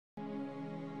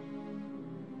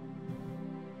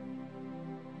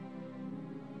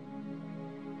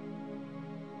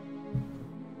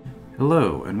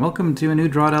Hello, and welcome to a new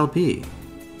DROD LP.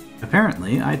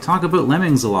 Apparently, I talk about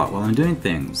lemmings a lot while I'm doing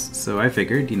things, so I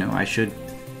figured, I should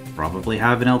probably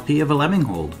have an LP of a lemming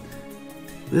hold.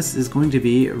 This is going to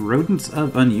be Rodents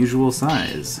of Unusual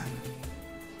Size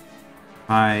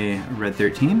by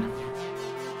Red-XIII.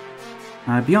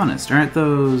 Be honest, aren't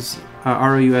those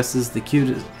ROUSs the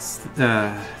cutest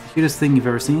thing you've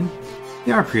ever seen?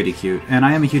 They are pretty cute, and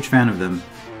I am a huge fan of them.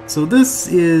 So this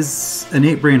is an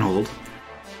 8-brain hold.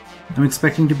 I'm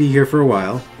expecting to be here for a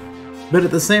while, but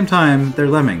at the same time, they're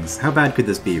lemmings. How bad could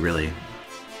this be, really?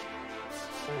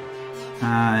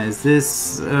 Is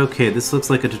this... okay, this looks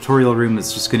like a tutorial room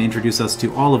that's just going to introduce us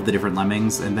to all of the different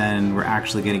lemmings, and then we're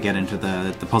actually going to get into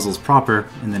the puzzles proper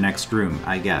in the next room,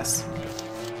 I guess.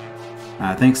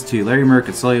 Thanks to Larry Merck,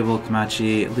 Insoluble,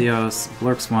 Kamachi, Leos,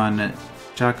 Blorks1,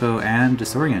 Chaco, and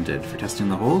Disoriented for testing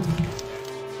the hold.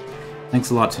 Thanks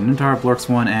a lot to Nuntar,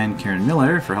 Blorks1, and Karen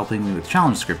Miller for helping me with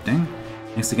challenge scripting.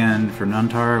 Thanks again for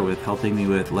Nuntar with helping me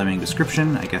with lemming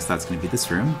description. I guess that's going to be this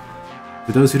room.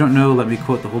 For those who don't know, let me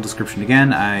quote the whole description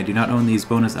again. I do not own these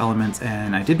bonus elements,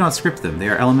 and I did not script them. They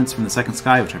are elements from the second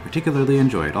sky, which I particularly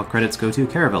enjoyed. All credits go to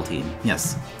Caravel team.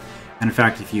 Yes. And in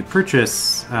fact, if you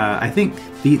purchase, I think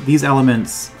these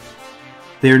elements,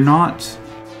 they're not...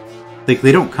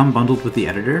 they don't come bundled with the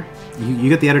editor. You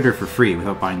get the editor for free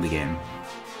without buying the game.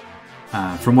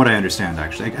 From what I understand,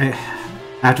 actually. I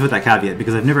have to put that caveat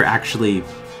because I've never actually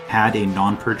had a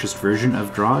non-purchased version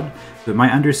of DROD, but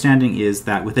my understanding is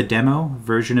that with a demo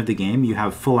version of the game, you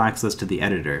have full access to the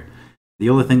editor. The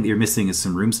only thing that you're missing is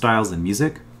some room styles and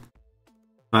music.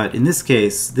 But in this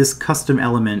case, this custom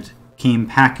element came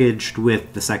packaged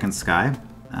with the second sky,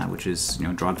 which is,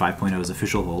 DROD 5.0's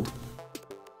official hold.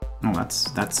 Oh,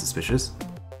 that's suspicious.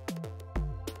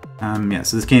 Yeah,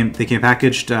 so they came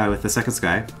packaged with the second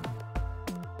sky.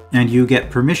 And you get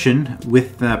permission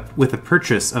with a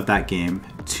purchase of that game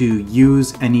to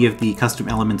use any of the custom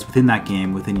elements within that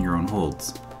game within your own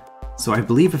holds. So I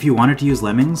believe if you wanted to use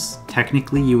lemmings,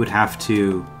 technically you would have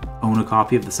to own a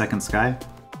copy of the second sky.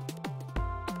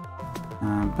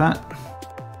 But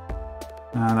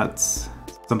that's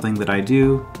something that I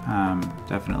do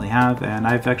definitely have, and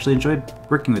I've actually enjoyed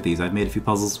working with these. I've made a few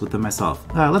puzzles with them myself.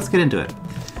 Let's get into it.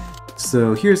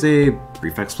 So here's a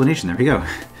brief explanation. There we go.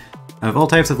 Of all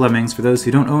types of lemmings, for those who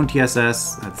don't own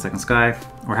TSS at the second sky,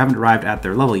 or haven't arrived at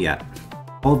their level yet.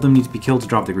 All of them need to be killed to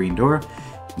drop the green door.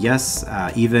 Yes,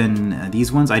 even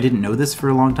these ones, I didn't know this for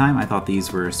a long time. I thought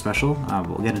these were special.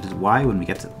 We'll get into why when we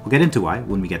get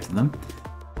to them.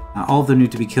 All of them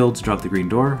need to be killed to drop the green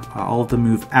door. All of them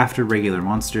move after regular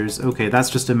monsters. Okay,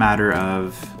 that's just a matter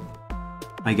of,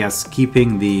 I guess,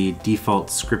 keeping the default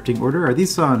scripting order. Are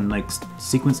these on, like,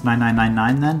 sequence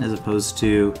 9999 then, as opposed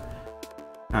to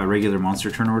regular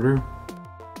monster turn order?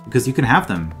 Because you can have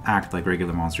them act like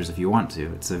regular monsters if you want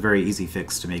to. It's a very easy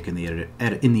fix to make in the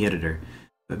editor,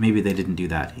 but maybe they didn't do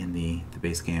that in the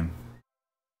base game.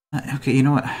 Okay, you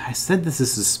know what? I said this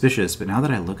is suspicious, but now that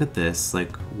I look at this,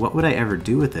 like, what would I ever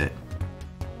do with it?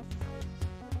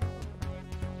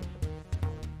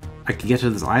 I could get to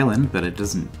this island, but it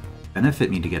doesn't benefit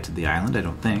me to get to the island, I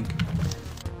don't think.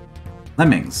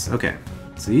 Lemmings, okay.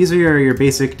 So these are your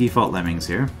basic default lemmings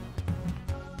here.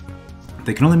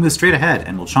 They can only move straight ahead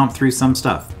and will chomp through some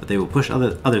stuff, but they will push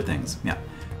other things. Yeah.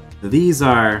 So these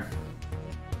are...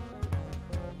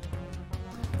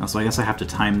 oh, so I guess I have to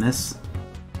time this.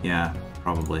 Yeah,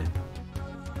 probably.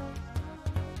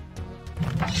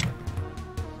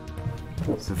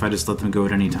 So if I just let them go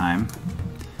at any time.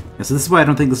 Yeah, so this is why I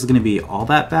don't think this is going to be all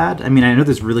that bad. I mean, I know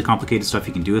there's really complicated stuff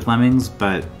you can do with lemmings,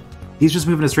 but he's just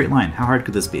moving in a straight line. How hard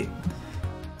could this be?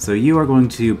 So you are going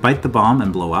to bite the bomb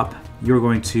and blow up. You're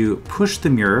going to push the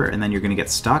mirror, and then you're going to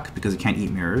get stuck because you can't eat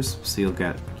mirrors, so you'll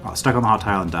get stuck on the hot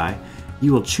tile and die.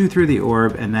 You will chew through the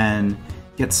orb and then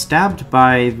get stabbed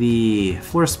by the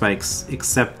floor spikes,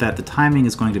 except that the timing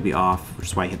is going to be off, which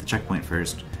is why you hit the checkpoint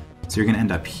first. So you're going to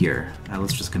end up here.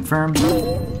 Let's just confirm.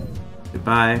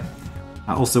 Goodbye.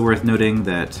 Also worth noting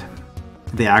that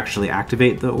they actually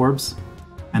activate the orbs,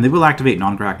 and they will activate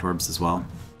non-cracked orbs as well.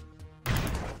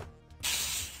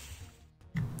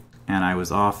 And I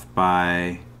was off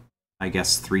by, I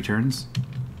guess, 3 turns.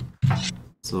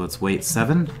 So let's wait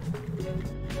 7.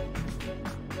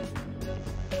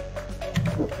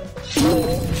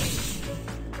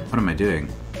 What am I doing?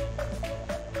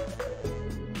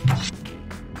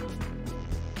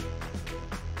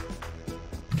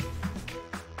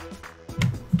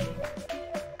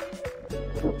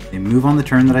 They move on the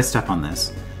turn that I step on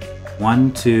this.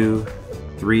 1, 2,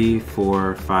 3,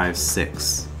 4, 5,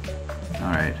 6.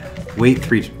 Alright. Wait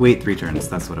three turns,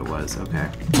 that's what it was. Okay.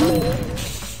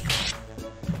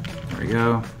 There we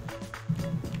go.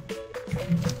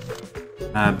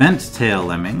 Bent tail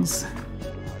lemmings.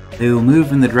 They will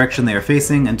move in the direction they are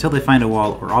facing until they find a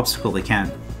wall or obstacle they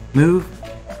can't move.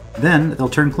 Then they'll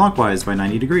turn clockwise by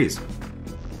 90 degrees.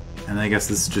 And I guess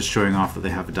this is just showing off that they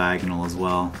have a diagonal as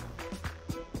well.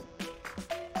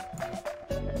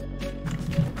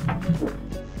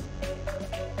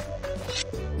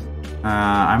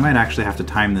 I might actually have to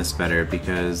time this better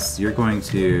because you're going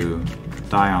to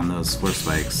die on those floor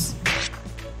spikes.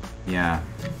 Yeah.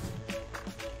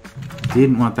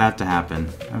 Didn't want that to happen.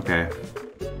 Okay.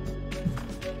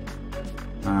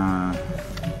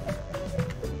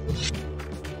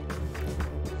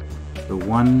 So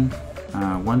 1,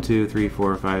 2, 3,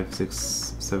 4, 5,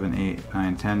 6, 7, 8,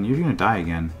 9, 10. You're gonna die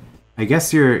again. I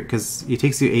guess you're, because it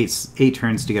takes you eight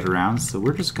turns to get around, so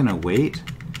we're just gonna wait.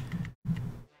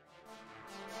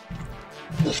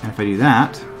 And if I do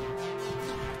that,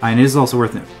 and it is also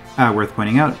worth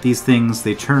pointing out, these things,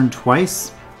 they turn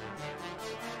twice.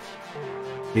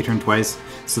 They turn twice,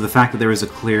 so the fact that there is a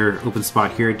clear open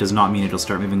spot here does not mean it'll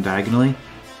start moving diagonally.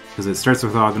 Because it starts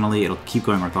orthogonally, it'll keep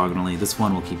going orthogonally. This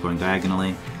one will keep going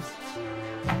diagonally.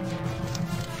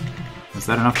 Was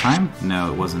that enough time?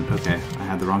 No, it wasn't. Okay, I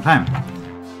had the wrong time.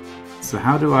 So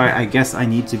how do I guess I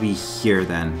need to be here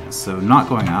then. So not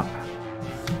going up.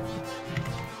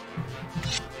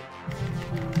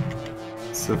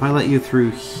 So if I let you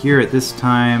through here at this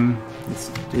time,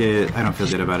 I don't feel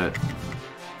good about it.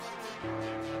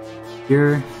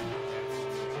 Here.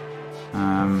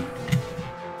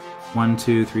 1,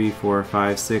 2, 3, 4,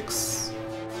 5, 6.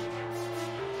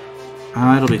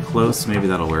 It'll be close. Maybe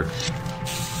that'll work.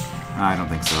 I don't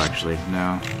think so, actually.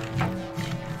 No.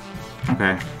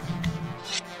 Okay.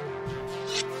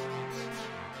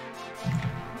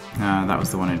 That was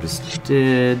the one I just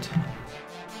did.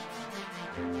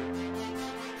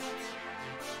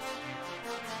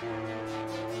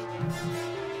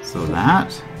 So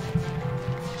that.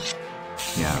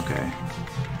 Yeah, okay.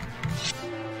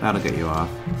 That'll get you off.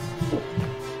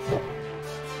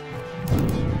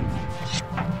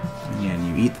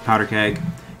 And you eat the powder keg.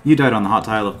 You died on the hot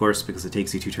tile, of course, because it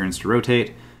takes you 2 turns to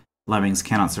rotate. Lemmings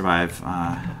cannot survive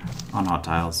on hot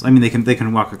tiles. I mean, they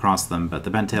can walk across them, but the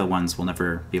bent tail ones will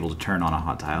never be able to turn on a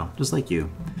hot tile, just like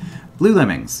you. Blue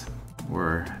lemmings,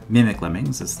 or mimic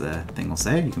lemmings, as the thing will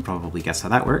say. You can probably guess how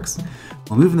that works.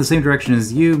 Will move in the same direction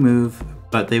as you move,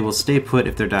 but they will stay put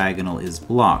if their diagonal is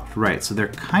blocked. Right, so they're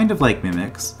kind of like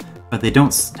mimics, but they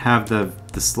don't have the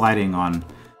sliding on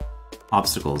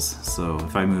obstacles. So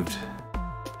if I moved,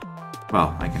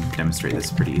 well, I can demonstrate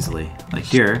this pretty easily. Like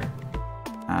here,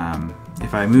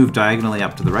 if I move diagonally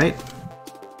up to the right,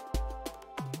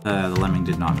 the lemming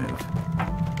did not move.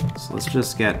 So let's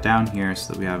just get down here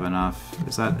so that we have enough.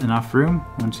 Is that enough room?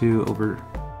 1, 2, over.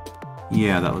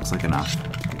 Yeah, that looks like enough.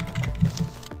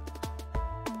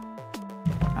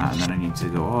 And then I need to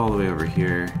go all the way over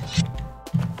here.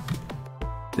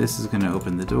 This is going to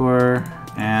open the door,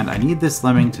 and I need this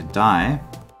lemming to die.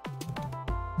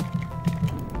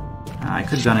 I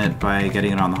could have done it by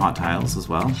getting it on the hot tiles as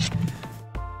well.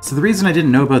 So the reason I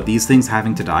didn't know about these things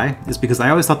having to die is because I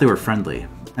always thought they were friendly,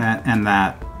 and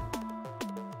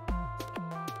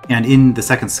in the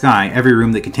second sky, every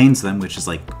room that contains them, which is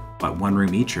like, what, 1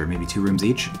 room each, or maybe 2 rooms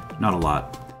each? Not a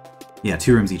lot. Yeah,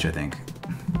 2 rooms each, I think.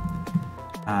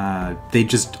 They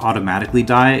just automatically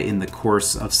die in the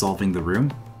course of solving the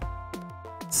room.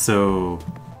 So,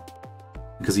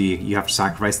 because you have to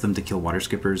sacrifice them to kill water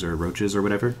skippers or roaches or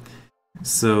whatever.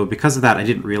 So because of that, I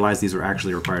didn't realize these were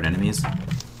actually required enemies.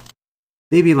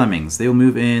 Baby lemmings, they will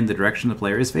move in the direction the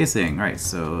player is facing. Right,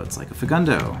 so it's like a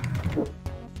Fagundo.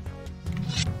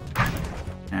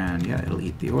 And yeah, it'll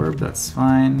eat the orb, that's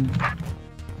fine.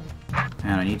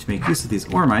 And I need to make use of these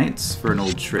ormites for an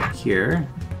old trick here.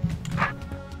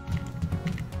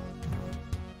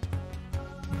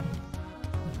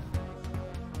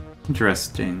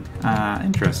 Interesting.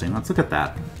 Interesting. Let's look at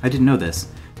that. I didn't know this.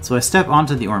 So I step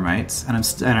onto the ormites,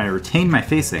 and I retain my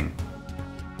facing.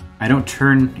 I don't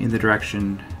turn in the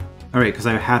direction... Alright, because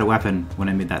I had a weapon when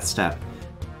I made that step.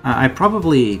 I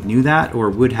probably knew that, or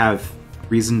would have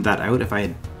reasoned that out if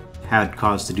I had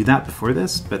cause to do that before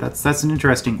this, but that's an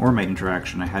interesting ormite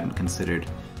interaction I hadn't considered.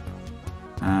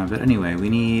 But anyway, we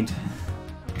need...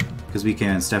 Because we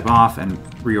can step off and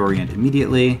reorient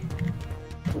immediately.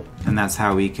 And that's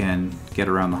how we can get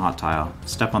around the hot tile.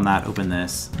 Step on that, open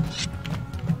this.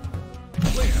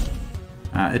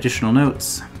 Additional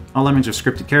notes. All lemmings are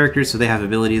scripted characters, so they have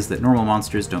abilities that normal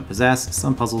monsters don't possess.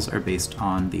 Some puzzles are based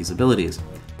on these abilities.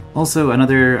 Also,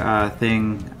 another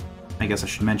thing I guess I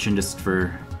should mention just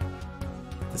for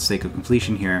the sake of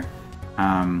completion here.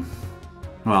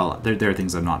 Well, there are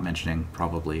things I'm not mentioning,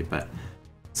 probably, but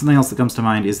Something else that comes to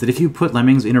mind is that if you put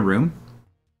lemmings in a room,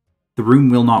 the room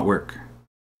will not work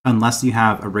unless you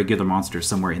have a regular monster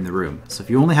somewhere in the room. So if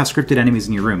you only have scripted enemies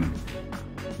in your room,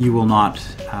 you will not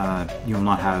have,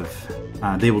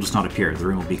 they will just not appear. The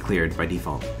room will be cleared by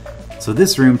default. So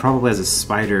this room probably has a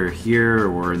spider here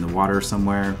or in the water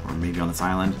somewhere, or maybe on this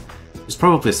island. There's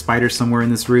probably a spider somewhere in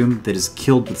this room that is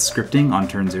killed with scripting on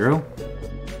turn 0,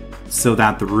 so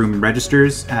that the room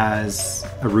registers as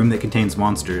a room that contains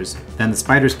monsters. Then the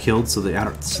spider's killed so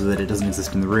that it doesn't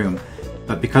exist in the room.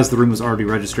 But because the room was already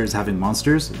registered as having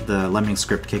monsters, the lemming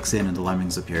script kicks in and the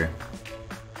lemmings appear.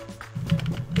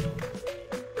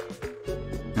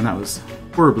 And that was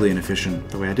horribly inefficient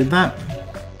the way I did that.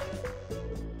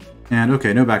 And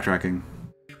okay, no backtracking.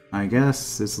 I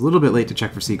guess it's a little bit late to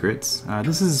check for secrets.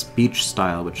 This is beach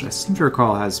style, which I seem to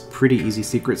recall has pretty easy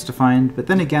secrets to find, but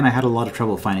then again I had a lot of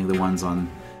trouble finding the ones on...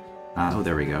 oh,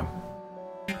 there we go.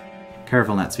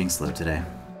 Caravel net's being slow today.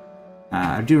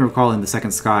 I do recall in the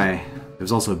Second Sky, there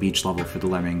was also a beach level for the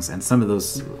lemmings, and some of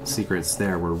those secrets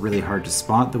there were really hard to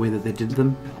spot the way that they did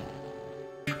them.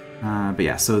 But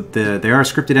yeah, so they are a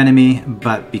scripted enemy,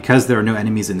 but because there are no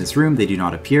enemies in this room, they do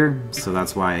not appear, so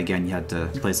that's why, again, you had to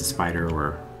place a spider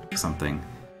or something.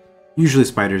 Usually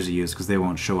spiders are used because they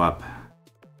won't show up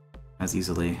as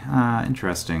easily.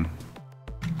 Interesting.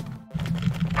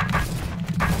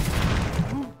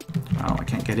 Well, I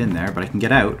can't get in there, but I can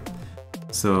get out.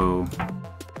 So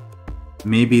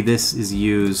maybe this is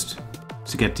used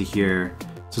to get to here.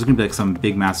 So it's gonna be like some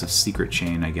big massive secret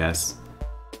chain, I guess.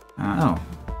 Oh,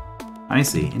 I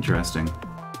see. Interesting.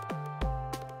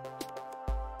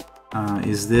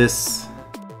 Is this...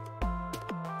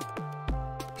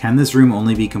 Can this room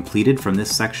only be completed from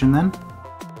this section then?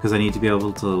 Because I need to be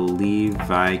able to leave.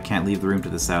 I can't leave the room to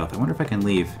the south. I wonder if I can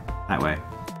leave that way.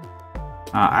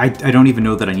 I don't even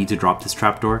know that I need to drop this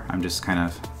trapdoor. I'm just kind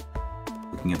of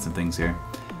looking at some things here.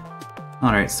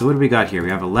 Alright, so what do we got here? We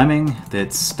have a lemming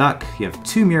that's stuck. You have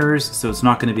 2 mirrors, so it's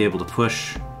not going to be able to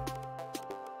push.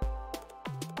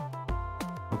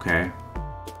 Okay.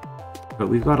 But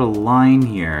we've got a line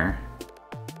here.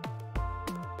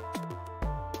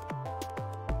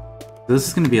 This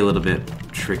is going to be a little bit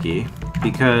tricky,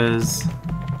 because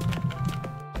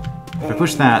if I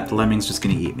push that, the lemming's just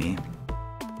going to eat me.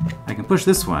 I can push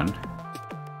this one.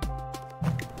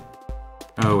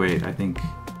 Oh wait, I think...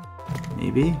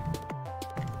 maybe?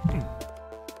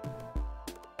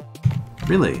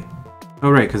 Really?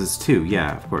 Oh right, because it's 2,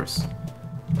 yeah, of course.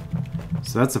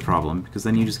 So that's a problem, because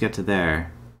then you just get to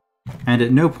there. And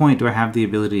at no point do I have the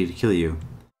ability to kill you.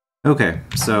 Okay,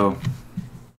 so...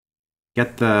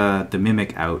 get the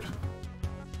mimic out.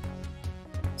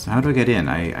 So how do I get in?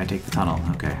 I take the tunnel,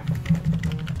 okay.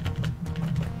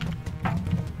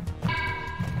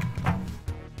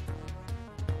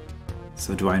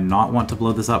 So do I not want to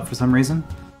blow this up for some reason?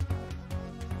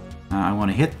 I want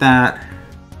to hit that.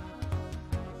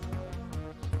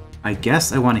 I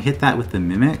guess I want to hit that with the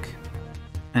mimic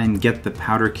and get the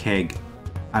powder keg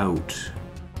out.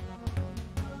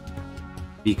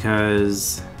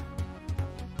 Because...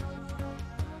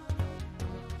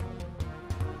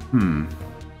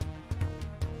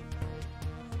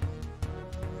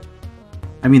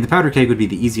 I mean, the powder keg would be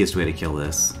the easiest way to kill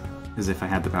this, is if I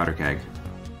had the powder keg.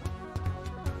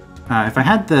 If I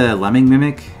had the lemming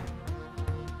mimic...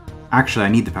 Actually, I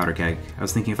need the powder keg. I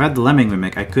was thinking if I had the lemming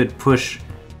mimic, I could push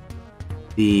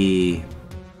the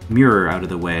mirror out of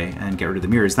the way and get rid of the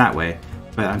mirrors that way,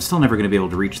 but I'm still never going to be able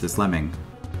to reach this lemming.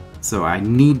 So I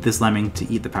need this lemming to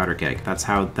eat the powder keg. That's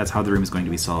how the room is going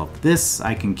to be solved. This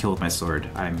I can kill with my sword.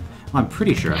 I'm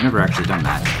pretty sure. I've never actually done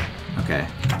that. Okay,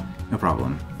 no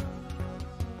problem.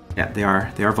 Yeah, they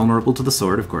are vulnerable to the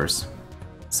sword, of course.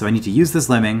 So I need to use this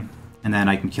lemming, and then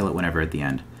I can kill it whenever at the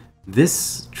end.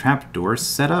 This trapdoor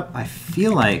setup, I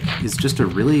feel like, is just a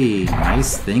really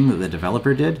nice thing that the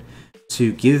developer did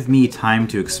to give me time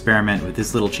to experiment with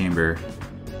this little chamber,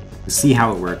 to see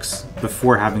how it works,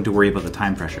 before having to worry about the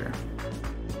time pressure.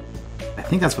 I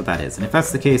think that's what that is, and if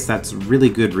that's the case, that's really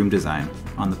good room design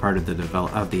on the part of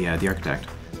the architect.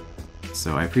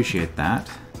 So I appreciate that.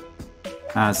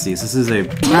 Let's see, so this is a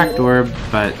cracked orb,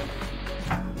 but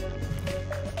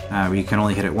we can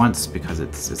only hit it once because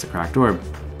it's a cracked orb.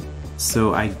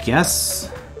 So I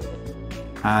guess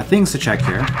things to check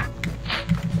here.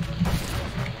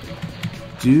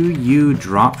 Do you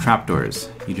drop trapdoors?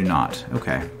 You do not.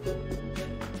 Okay.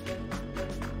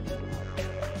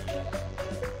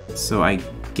 So I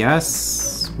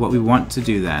guess what we want to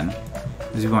do then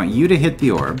is we want you to hit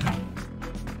the orb.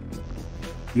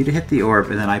 You to hit the orb,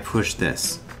 and then I push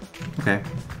this. Okay.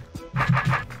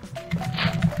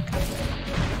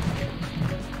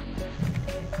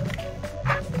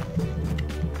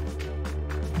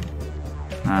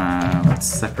 Let's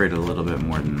separate it a little bit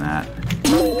more than that.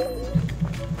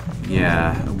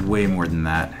 Yeah, way more than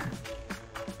that.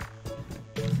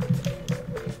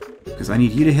 Because I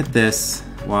need you to hit this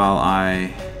while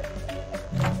I...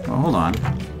 Well, hold on.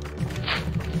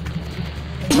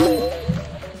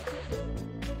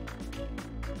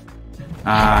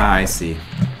 Ah, I see.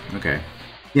 Okay.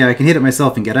 Yeah, I can hit it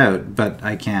myself and get out, but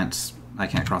I can't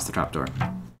cross the trapdoor.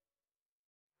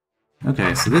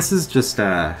 Okay, so this is just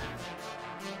a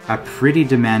pretty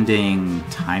demanding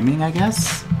timing, I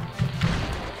guess?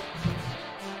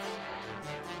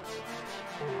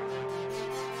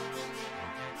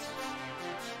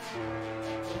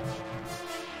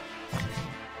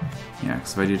 Yeah,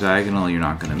 because if I do diagonal, you're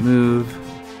not going to move.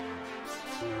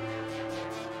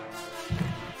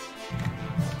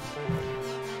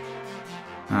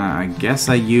 I guess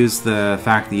I use the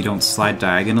fact that you don't slide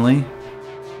diagonally.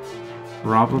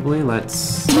 Probably.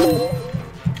 Let's...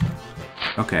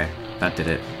 Okay, that did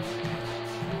it.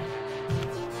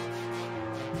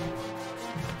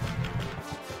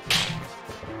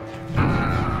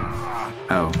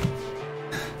 Oh.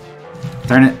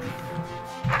 Darn it.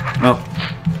 Well.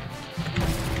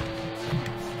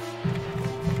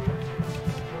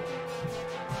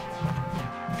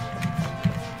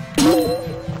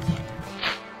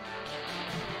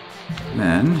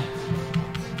 Then...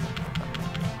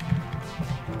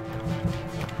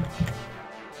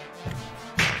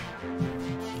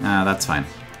 that's fine.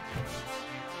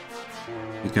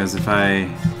 Because if I...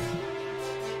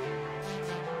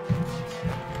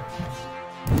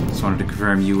 Just wanted to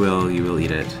confirm you will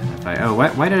eat it. If I... Oh,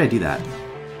 why did I do that?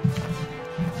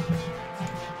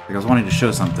 Like I was wanting to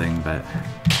show something, but...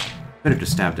 Could have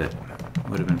just stabbed it.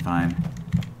 Would have been fine.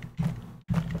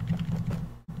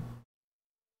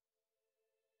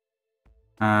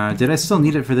 Did I still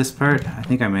need it for this part? I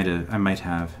think I might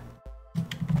have.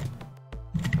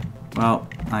 Well,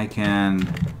 I can...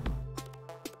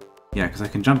 Yeah, because I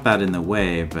can jump that in the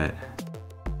way, but...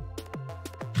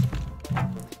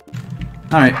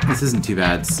 Alright, this isn't too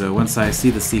bad, so once I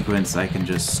see the sequence, I can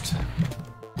just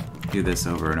do this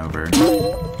over and over.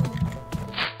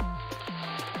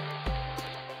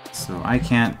 So I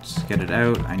can't get it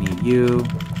out, I need you.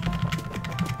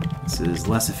 This is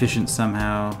less efficient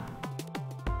somehow.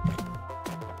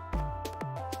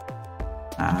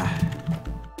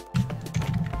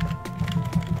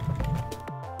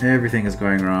 Everything is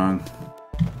going wrong.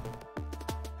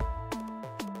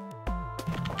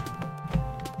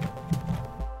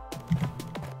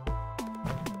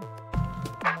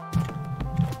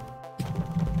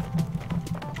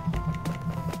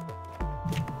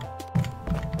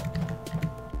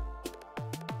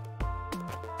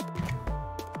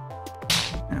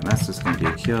 And that's just going to be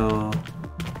a kill.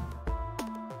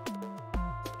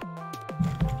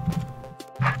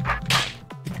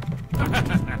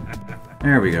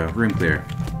 There we go, room clear.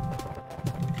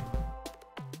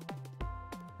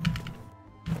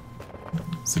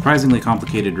 Surprisingly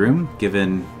complicated room,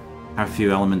 given how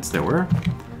few elements there were.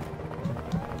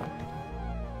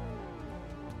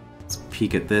 Let's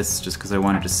peek at this, just because I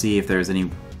wanted to see if there's any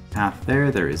path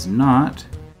there. There is not.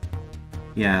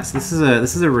 Yeah, so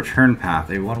this is a return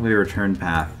path, a one-way return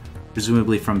path,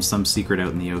 presumably from some secret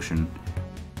out in the ocean.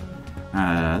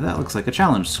 That looks like a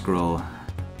challenge scroll.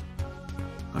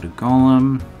 Go to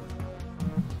Golem.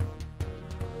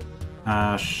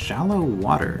 Shallow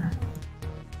water.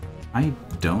 I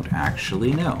don't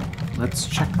actually know. Let's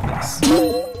check this.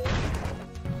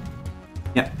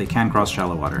 Yep, they can cross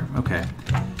shallow water. Okay.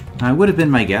 Would have been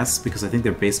my guess, because I think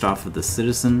they're based off of the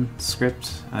Citizen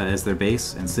script as their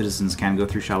base, and citizens can go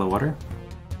through shallow water.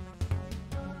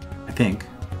 I think.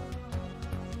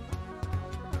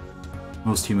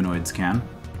 Most humanoids can.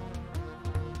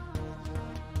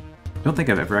 Don't think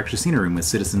I've ever actually seen a room with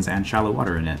citizens and shallow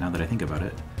water in it, now that I think about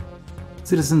it.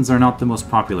 Citizens are not the most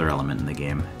popular element in the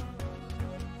game.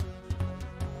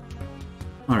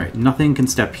 Alright, nothing can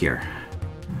step here.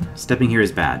 Stepping here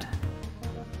is bad.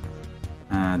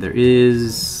 There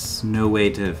is no way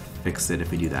to fix it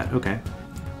if we do that. Okay.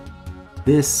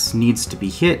 This needs to be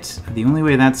hit. The only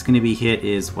way that's going to be hit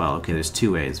is, well, okay, there's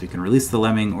two ways. We can release the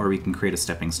lemming, or we can create a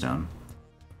stepping stone.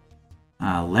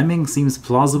 Lemming seems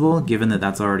plausible, given that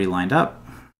that's already lined up.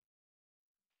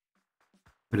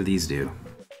 What do these do?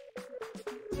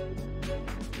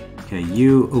 Okay,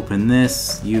 you open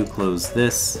this, you close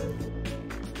this.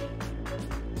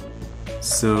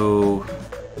 So...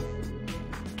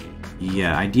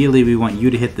 yeah, ideally we want you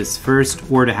to hit this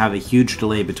first, or to have a huge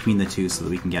delay between the two so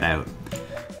that we can get out.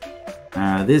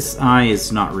 This eye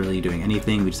is not really doing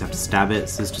anything, we just have to stab it,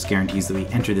 so this just guarantees that we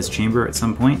enter this chamber at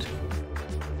some point.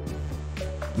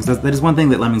 Because that is one thing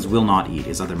that lemmings will not eat,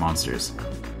 is other monsters.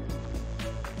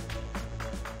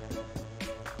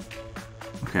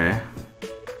 Okay.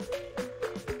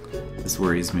 This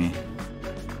worries me.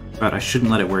 But I shouldn't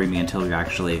let it worry me until we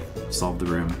actually solve the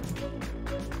room.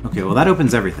 Okay, well that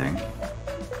opens everything.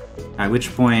 At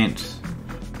which point...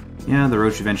 yeah, the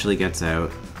roach eventually gets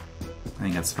out. I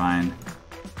think that's fine.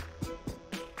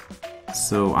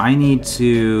 So I need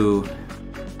to...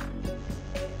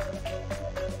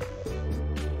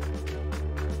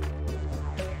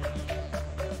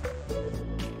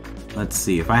 let's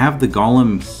see, if I have the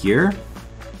golem here...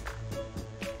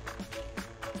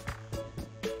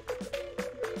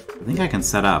 I think I can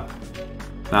set up.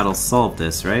 That'll solve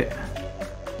this, right?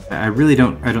 I really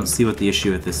don't see what the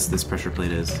issue with this pressure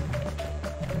plate is.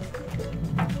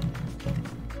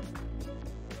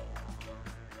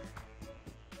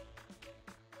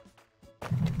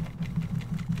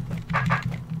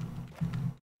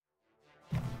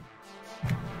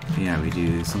 Yeah, we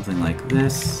do something like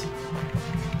this.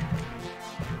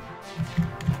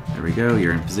 There we go,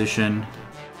 you're in position.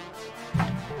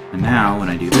 And now, when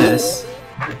I do this,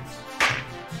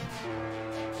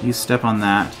 you step on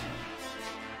that.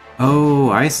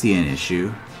 Oh, I see an issue.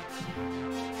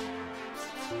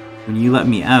 When you let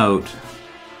me out...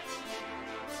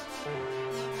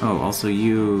 oh, also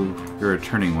you're a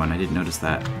turning one, I didn't notice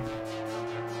that.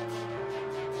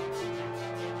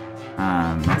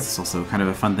 That's also kind of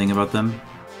a fun thing about them.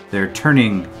 Their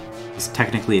turning is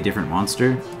technically a different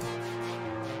monster.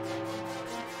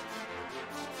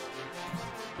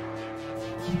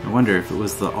 I wonder if it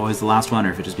was always the last one,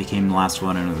 or if it just became the last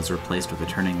one and it was replaced with a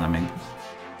turning lemming.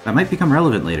 That might become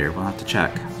relevant later, we'll have to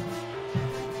check.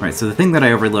 Right, so the thing that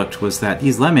I overlooked was that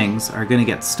these lemmings are going to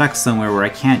get stuck somewhere where I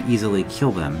can't easily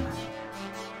kill them.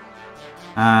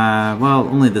 Well,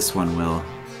 only this one will.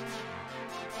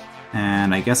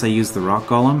 And I guess I use the rock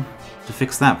golem to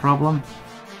fix that problem.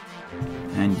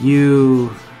 And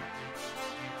you...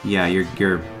 yeah,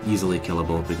 you're easily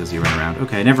killable because you run around.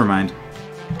 Okay, never mind.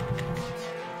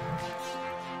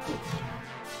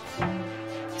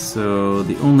 So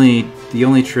the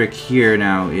only trick here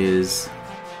now is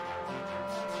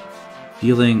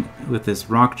dealing with this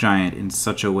rock giant in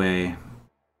such a way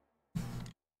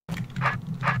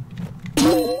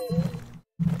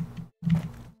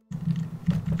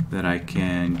that I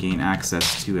can gain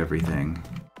access to everything.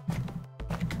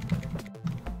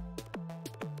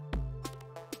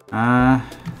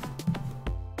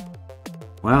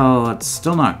 Well, it's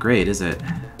still not great, is it?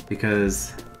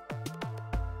 Because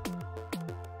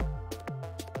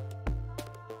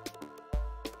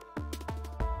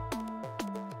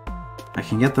I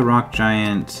can get the rock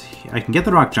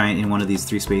giant in one of these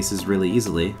three spaces really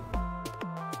easily,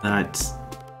 but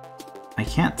I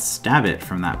can't stab it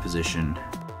from that position.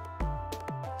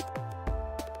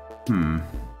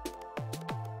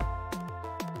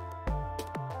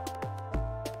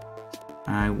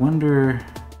 I wonder...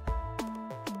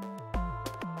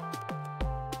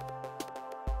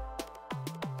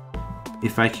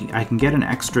 if I can get an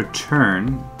extra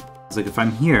turn. It's like if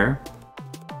I'm here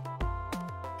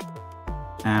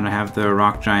and I have the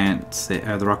rock giant,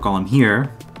 the rock golem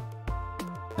here,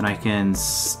 then I can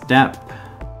step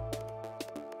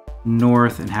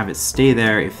north and have it stay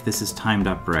there if this is timed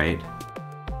up right.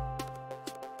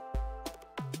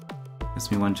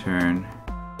 Gives me one turn.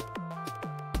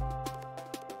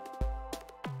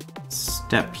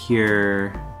 Step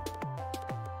here.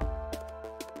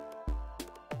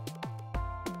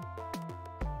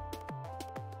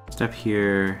 Step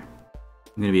here.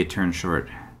 I'm gonna be a turn short.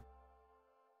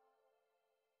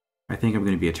 I think I'm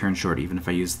gonna be a turn short even if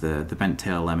I use the bent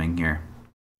tail lemming here.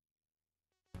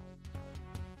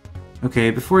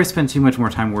 Okay, before I spend too much more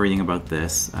time worrying about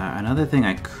this, another thing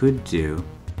I could do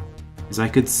is I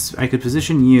could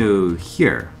position you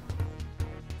here.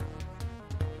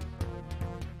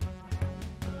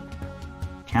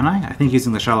 Can I? I think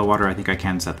using the shallow water, I think I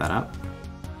can set that up.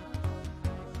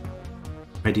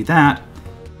 If I do that,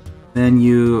 then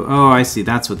you... oh, I see,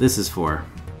 that's what this is for.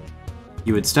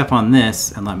 You would step on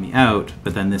this and let me out,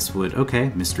 but then this would... okay,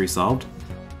 mystery solved.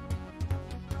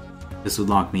 This would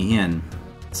lock me in.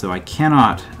 So I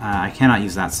cannot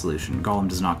use that solution. Golem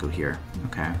does not go here.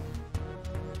 Okay.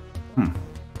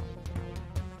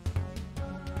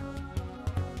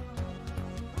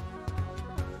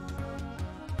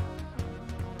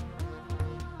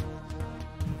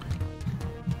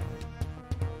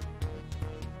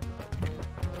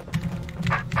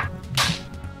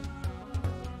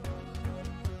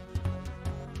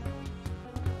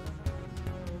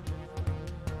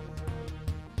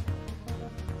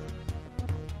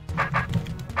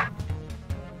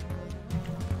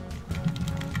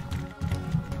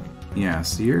 Yeah,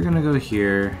 so you're gonna go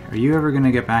here. Are you ever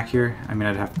gonna get back here? I mean,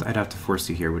 I'd have to force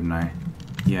you here, wouldn't I?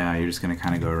 Yeah, you're just gonna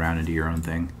kind of go around and do your own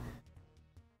thing.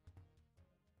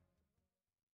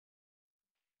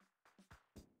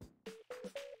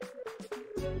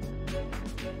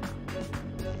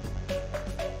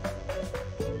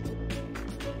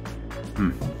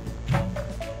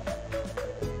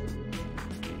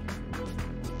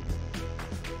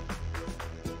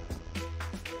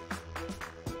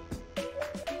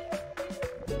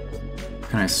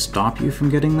 Can I stop you from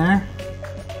getting there?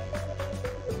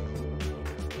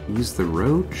 Use the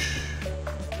roach?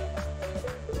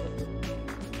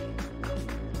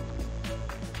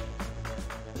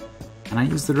 Can I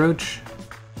use the roach?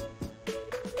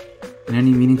 In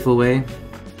any meaningful way?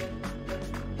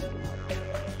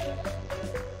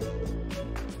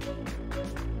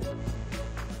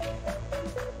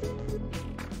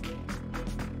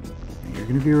 You're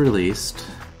gonna be released,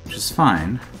 which is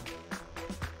fine.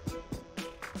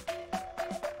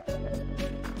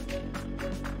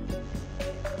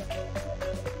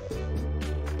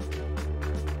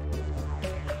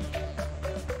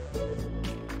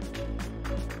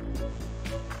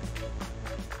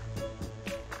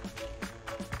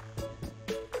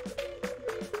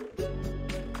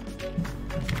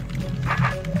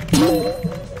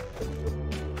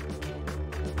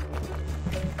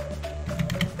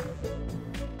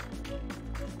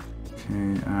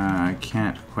 Okay, I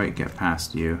can't quite get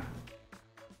past you.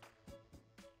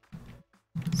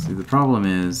 See, the problem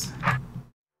is...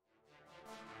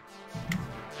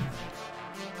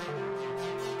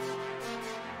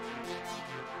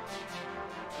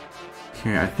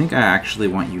 Okay, I think I actually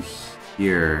want you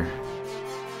here.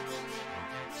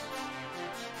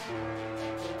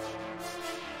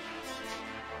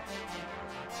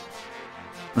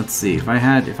 Let's see, if I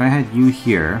had you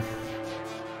here,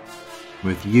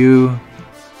 with you,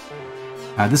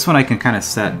 this one I can kind of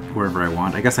set wherever I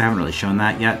want. I guess I haven't really shown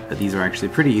that yet, but these are actually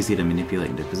pretty easy to manipulate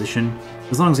into position,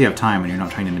 as long as you have time and you're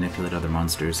not trying to manipulate other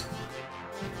monsters.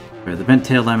 Right, the bent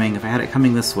tail lemming, if I had it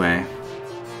coming this way,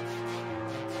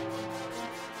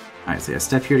 alright, so I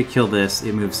step here to kill this,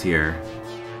 it moves here.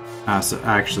 So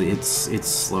actually, it's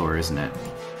slower, isn't it?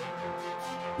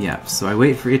 Yeah, so I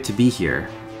wait for it to be here.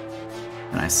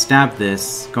 And I stab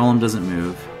this, golem doesn't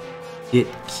move. It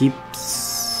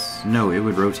keeps... No, it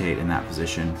would rotate in that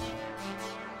position.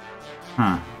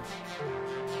 Huh.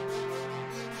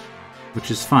 Which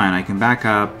is fine, I can back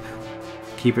up,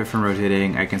 keep it from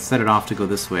rotating, I can set it off to go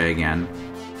this way again.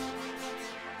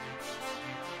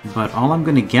 But all I'm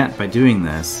gonna get by doing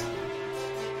this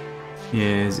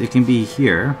is it can be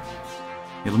here,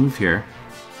 it'll move here,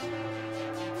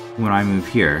 when I move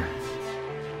here.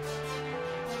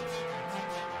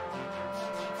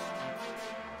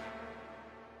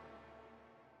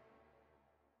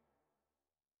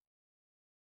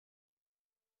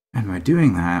 And by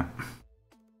doing that,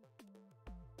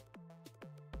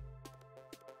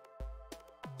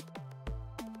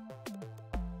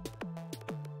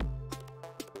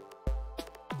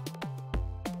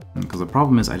 because the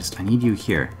problem is I need you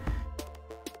here.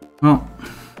 Well,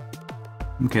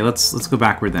 okay, let's go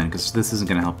backward then, because this isn't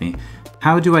going to help me.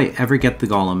 How do I ever get the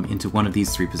golem into one of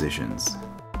these three positions?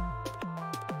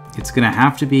 It's going to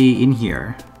have to be in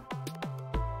here.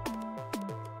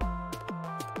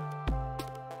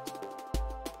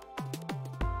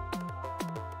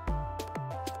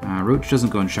 Roach doesn't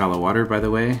go in shallow water, by the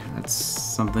way. That's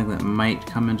something that might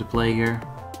come into play here.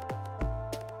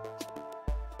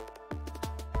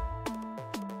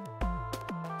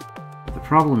 The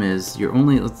problem is, you're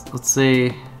only, let's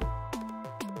say,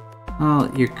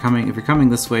 well, if you're coming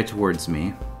this way towards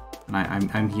me, and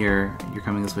I'm here, you're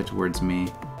coming this way towards me.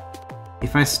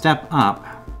 If I step up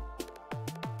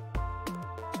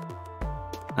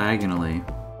diagonally,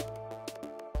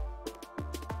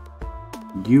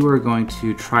 you are going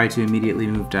to try to immediately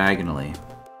move diagonally.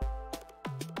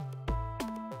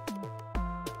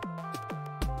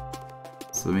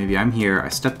 So maybe I'm here, I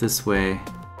step this way,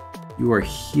 you are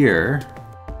here.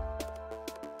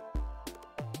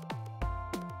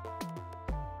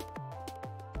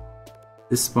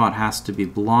 This spot has to be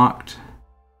blocked.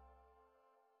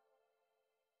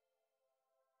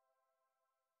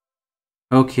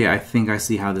 Okay, I think I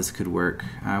see how this could work.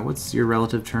 What's your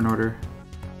relative turn order?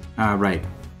 Right.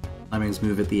 Lemmings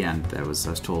move at the end, I was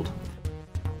told.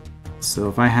 So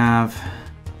if I have...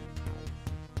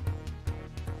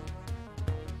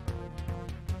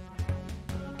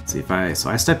 Let's see if so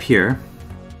I step here.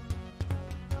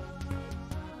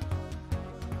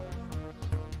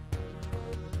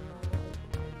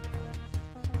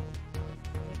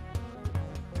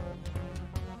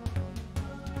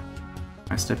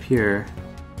 I step here,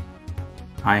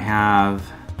 I have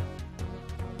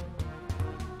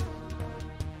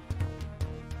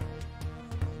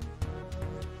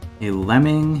a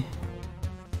lemming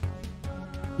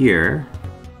here.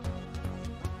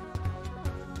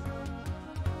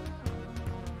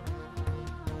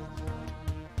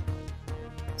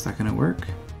 Is that gonna work?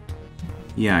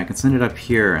 Yeah, I can send it up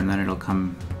here and then it'll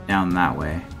come down that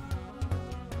way.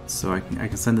 So I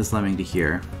can send this lemming to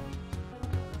here,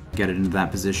 get it into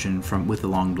that position with a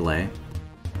long delay.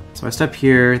 So I step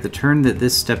here, the turn that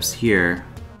this steps here,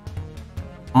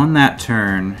 on that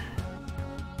turn,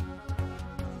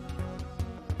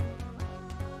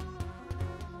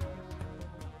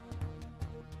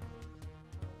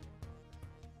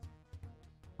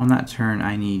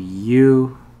 I need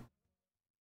you.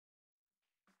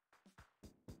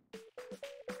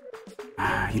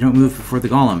 You don't move before the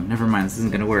golem. Never mind, this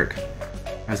isn't gonna work.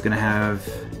 I was gonna have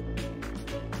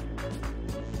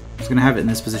it in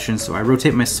this position, so I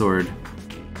rotate my sword.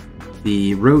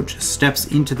 The roach steps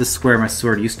into the square my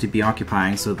sword used to be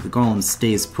occupying, so the golem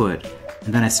stays put.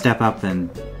 And then I step up and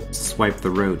swipe the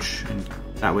roach, and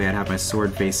that way I'd have my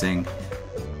sword facing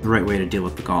the right way to deal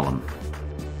with the golem.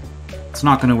 It's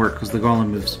not gonna work because the golem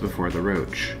moves before the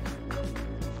roach.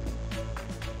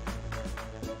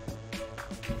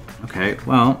 Okay,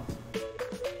 well,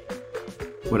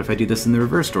 what if I do this in the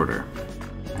reversed order?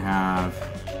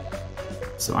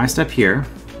 So I step here,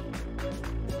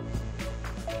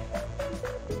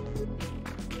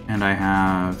 and I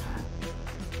have...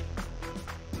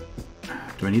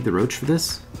 Do I need the roach for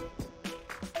this?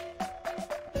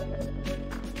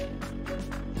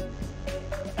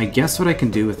 I guess what I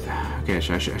can do with... Okay, I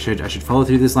should follow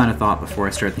through this line of thought before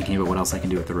I start thinking about what else I can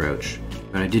do with the roach.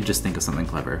 But I did just think of something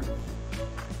clever.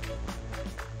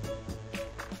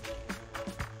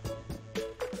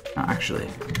 Actually.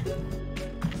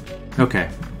 Okay,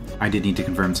 I did need to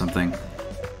confirm something.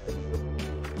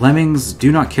 Lemmings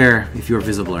do not care if you are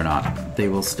visible or not. They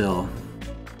will still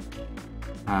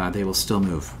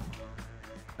move.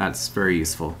 That's very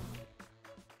useful.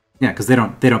 Yeah, because they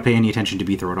don't pay any attention to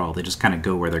Beethro at all. They just kind of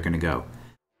go where they're going to go.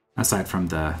 Aside from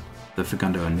the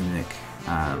Fagundo and Mimic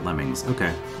lemmings.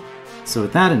 Okay, so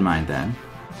with that in mind, then.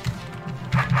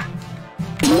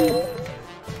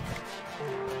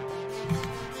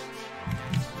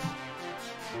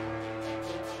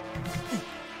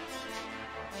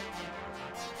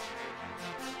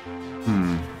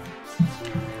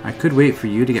 I could wait for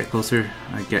you to get closer,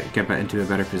 get back into a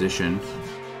better position,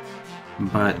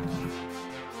 but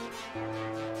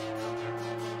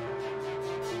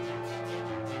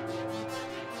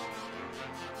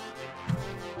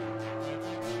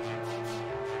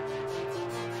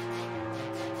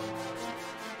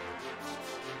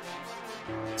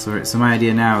so my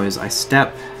idea now is I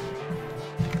step.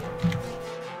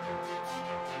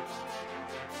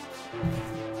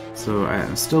 So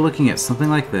I'm still looking at something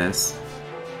like this.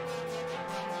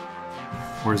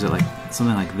 Or is it like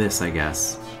something like this, I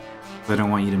guess? But I don't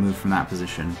want you to move from that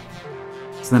position.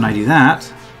 So then I do that.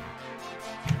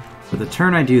 For the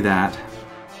turn I do that,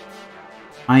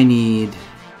 I need...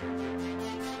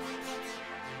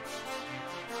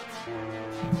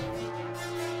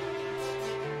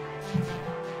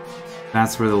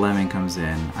 That's where the lemming comes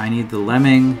in. I need the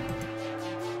lemming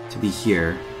to be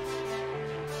here.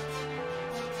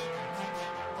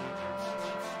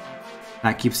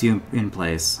 That keeps you in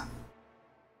place.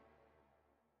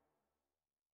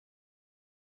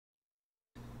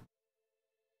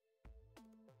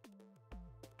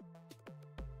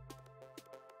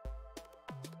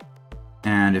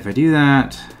 And if I do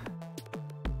that...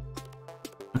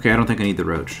 Okay, I don't think I need the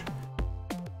roach.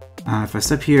 If I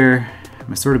step here,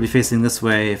 my sword will be facing this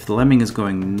way. If the lemming is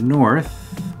going north,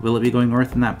 will it be going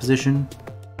north in that position?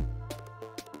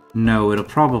 No, it'll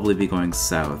probably be going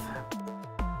south.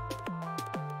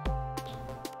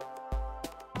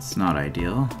 It's not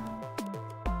ideal.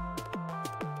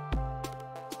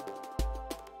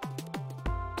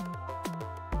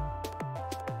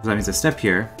 So that means I step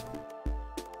here.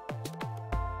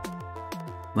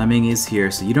 Lemming is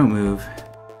here, so you don't move.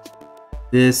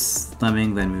 This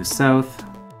lemming then moves south.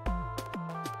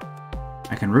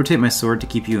 I can rotate my sword to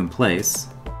keep you in place.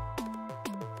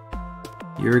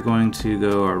 You're going to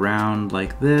go around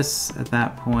like this at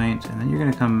that point, and then you're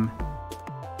going to come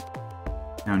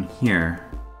down here.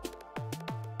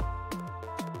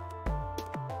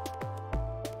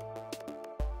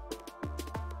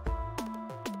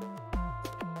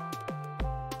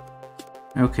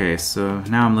 Okay, so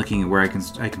now I'm looking at where I can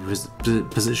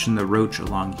position the roach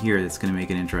along here. That's going to make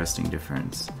an interesting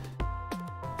difference.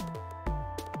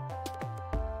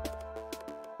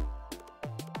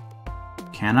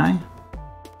 Can I?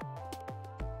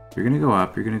 You're gonna go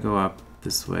up,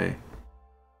 this way.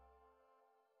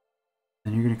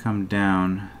 Then you're gonna come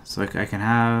down. So I can't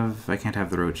have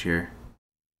the roach here.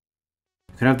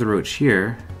 I could have the roach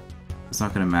here. It's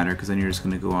not gonna matter because then you're just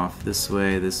gonna go off this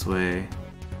way, this way,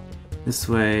 this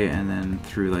way, and then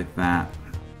through like that.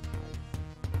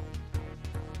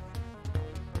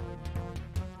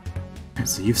 Alright,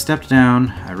 so you've stepped down.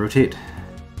 I rotate.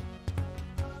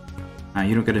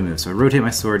 You don't get to move, so I rotate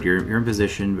my sword. You're in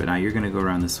position, but now you're gonna go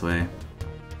around this way.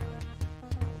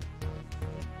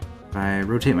 If I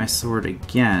rotate my sword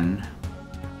again,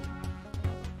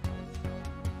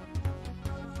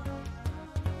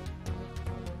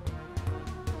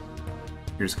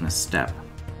 you're just gonna step.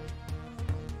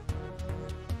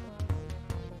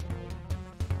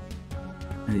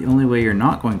 And the only way you're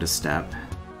not going to step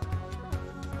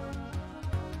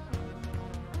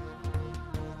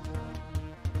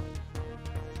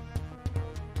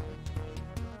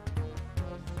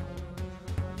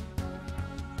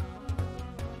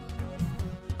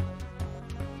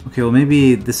okay, well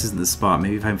maybe this isn't the spot.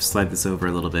 Maybe if I slide this over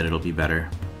a little bit, it'll be better.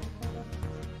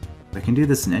 I can do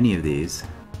this in any of these.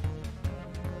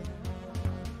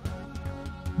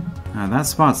 That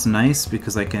spot's nice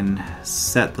because I can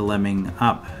set the lemming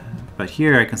up, but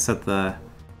here I can set the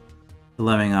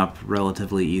lemming up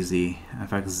relatively easy. In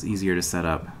fact, it's easier to set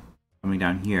up. Coming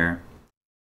down here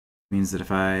means that if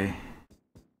I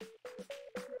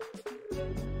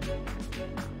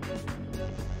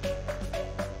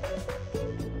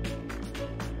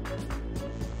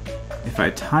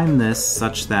time this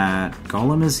such that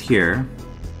Golem is here,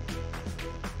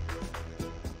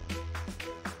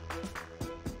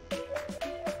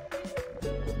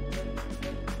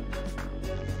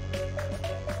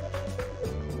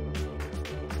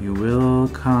 you will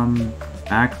come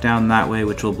back down that way,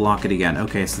 which will block it again.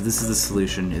 Okay, so this is the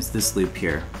solution, is this loop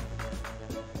here.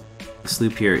 This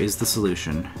loop here is the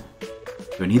solution.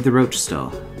 Do I need the roach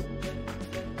still?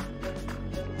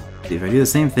 If I do the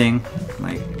same thing,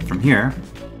 like from here,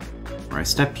 where I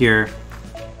step here,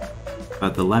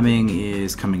 but the lemming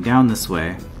is coming down this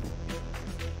way,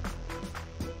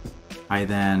 I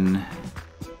then,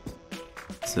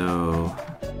 so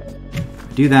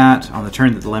do that on the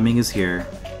turn that the lemming is here.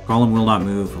 Golem will not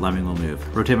move, lemming will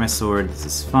move. Rotate my sword, this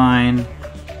is fine.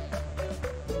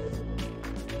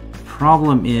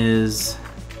 Problem is,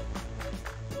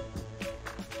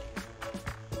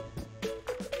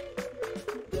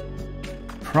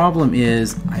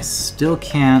 I still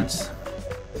can't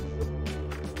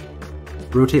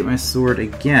rotate my sword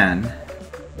again.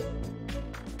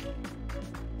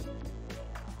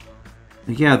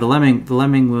 Yeah, the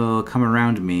lemming will come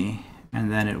around me,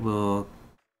 and then it will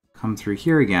come through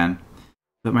here again,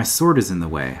 but my sword is in the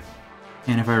way.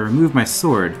 And if I remove my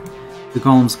sword, the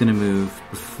golem's going to move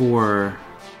before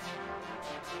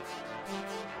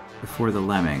the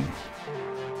lemming.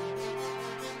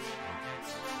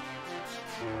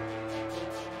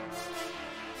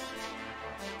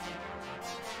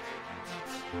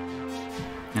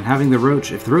 And having the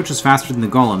roach, if the roach is faster than the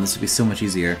golem, this would be so much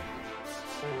easier.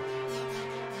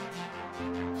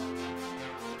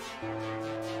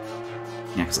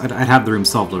 Yeah, because I'd have the room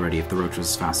solved already if the roach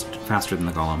was faster than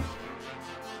the golem.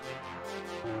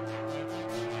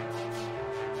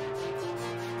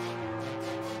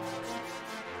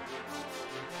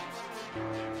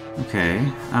 Okay,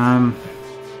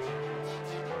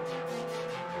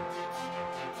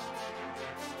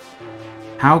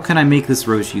 how can I make this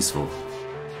roach useful?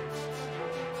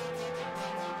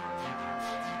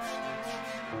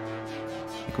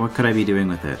 Like, what could I be doing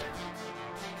with it?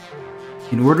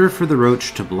 In order for the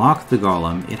roach to block the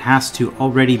golem, it has to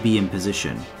already be in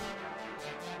position,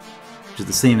 which is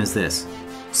the same as this.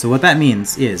 So what that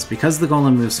means is, because the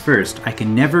golem moves first, I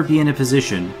can never be in a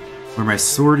position where my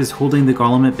sword is holding the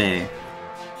golem at bay,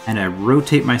 and I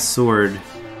rotate my sword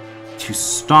to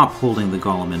stop holding the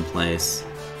golem in place.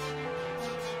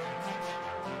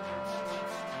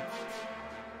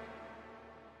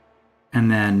 And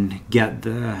then get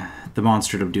the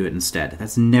monster to do it instead.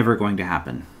 That's never going to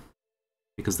happen,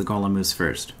 because the golem moves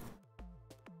first.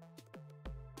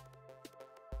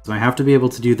 So I have to be able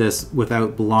to do this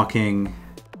without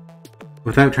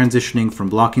transitioning from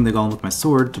blocking the golem with my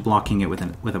sword to blocking it with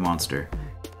a monster.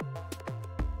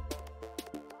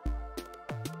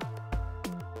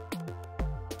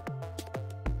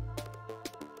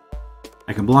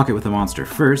 I can block it with a monster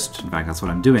first. In fact, that's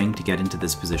what I'm doing to get into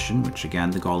this position, which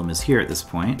again, the golem is here at this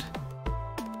point.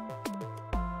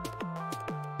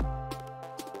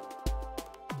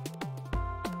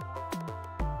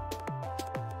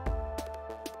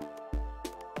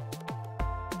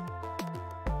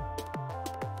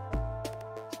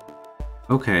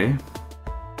 Okay.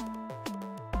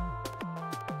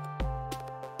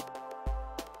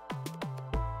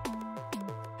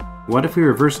 What if we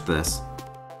reversed this?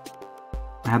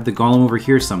 I had the golem over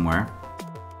here somewhere.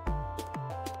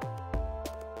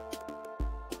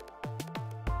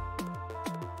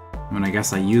 And I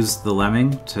guess I used the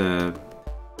lemming to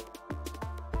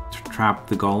trap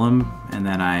the golem, and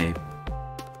then I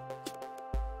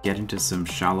get into some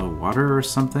shallow water or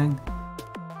something?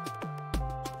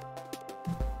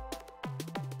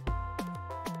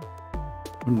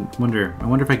 I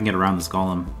wonder if I can get around this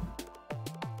golem.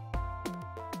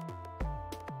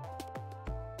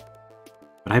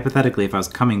 But hypothetically, if I was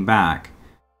coming back,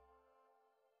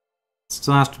 it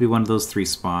still has to be one of those 3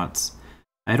 spots.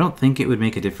 I don't think it would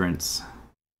make a difference.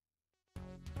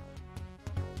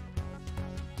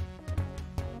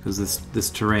 Because this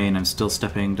terrain, I'm still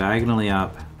stepping diagonally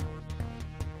up.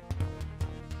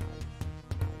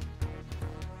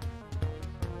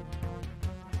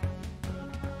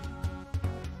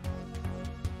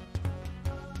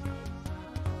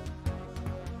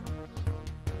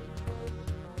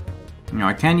 You know,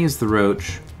 I can use the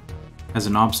roach as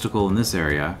an obstacle in this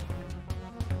area,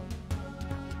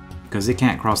 because it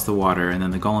can't cross the water and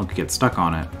then the golem could get stuck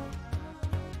on it.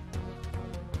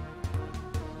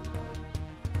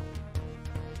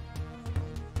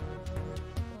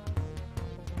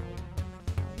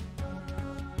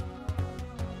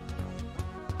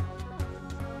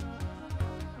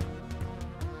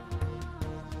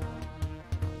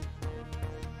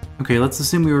 Okay, let's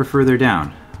assume we were further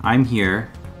down. I'm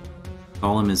here.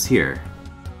 Golem is here.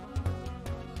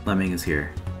 Lemming is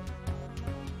here.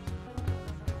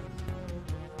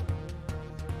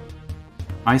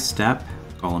 I step,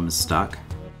 golem is stuck.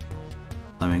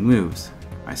 Lemming moves.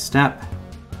 I step,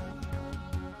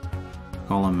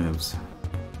 golem moves.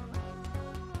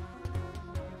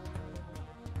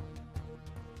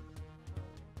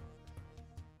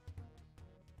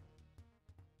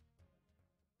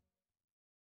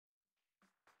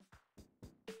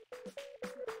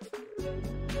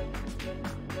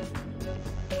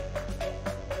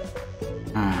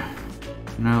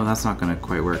 No, that's not gonna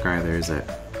quite work either, is it?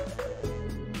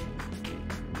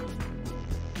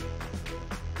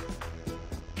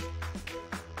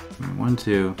 One,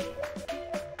 two.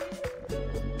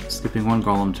 Skipping 1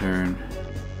 golem turn.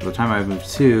 By the time I move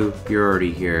 2, you're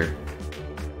already here.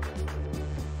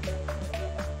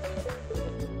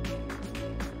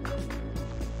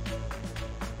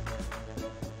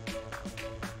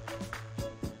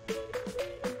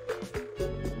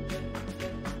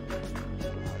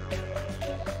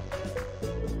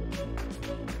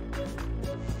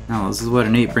 Now, this is what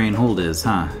an 8-brain hold is,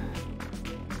 huh?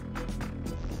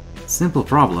 Simple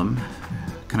problem.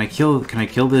 Can I kill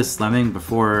this lemming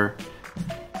before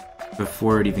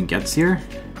it even gets here?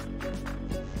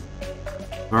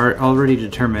 I've already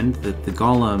determined that the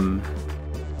golem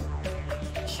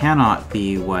cannot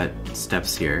be what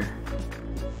steps here.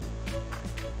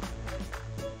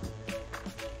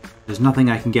 There's nothing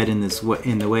I can get in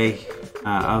the way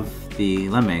of the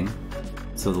lemming.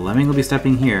 So the lemming will be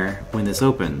stepping here when this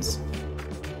opens.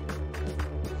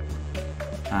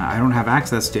 I don't have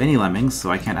access to any lemmings, so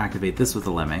I can't activate this with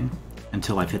a lemming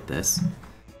until I've hit this.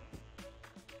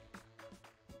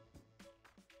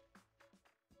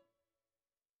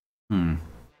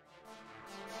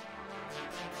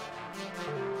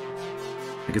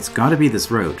 Like, it's gotta be this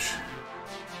roach.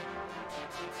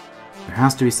 There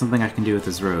has to be something I can do with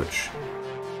this roach.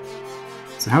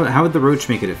 So how would the roach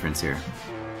make a difference here?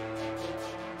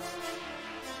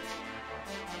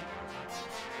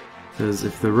 Because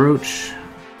if the roach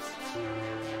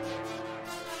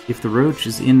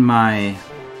is in my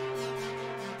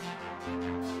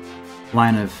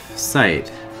line of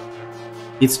sight,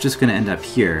 it's just going to end up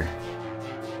here,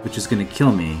 which is going to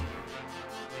kill me.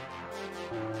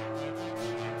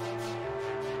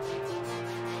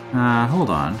 Hold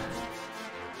on.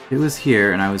 It was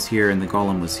here, and I was here, and the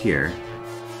golem was here.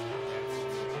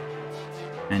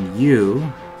 And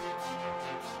you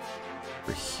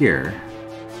were here.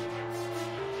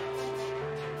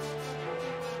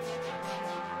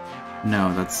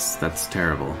 No, that's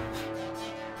terrible.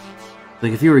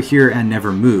 Like, if you were here and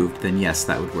never moved, then yes,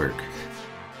 that would work.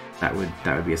 That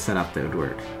would be a setup that would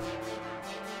work.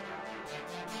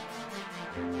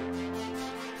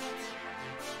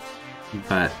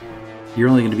 But you're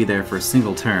only going to be there for a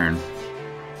single turn.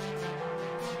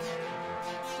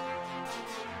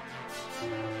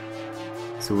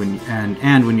 So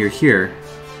when you're here,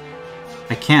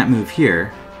 I can't move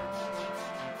here.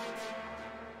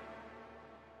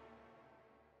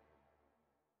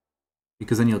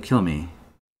 Because then you'll kill me.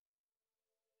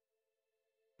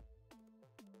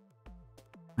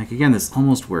 Like, again, this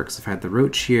almost works. If I had the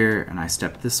roach here, and I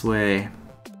stepped this way,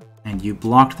 and you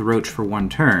blocked the roach for one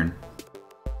turn...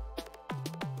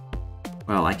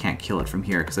 Well, I can't kill it from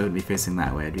here, because I wouldn't be facing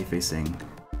that way. I'd be facing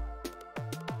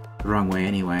the wrong way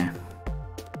anyway.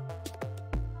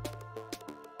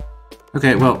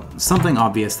 Okay, well, something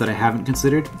obvious that I haven't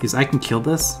considered is I can kill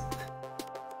this.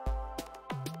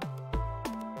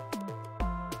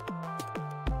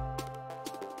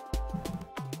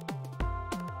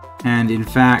 And in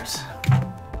fact,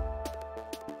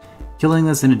 killing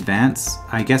this in advance,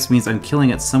 I guess means I'm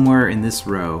killing it somewhere in this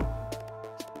row.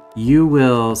 You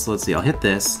will, so let's see, I'll hit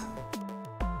this.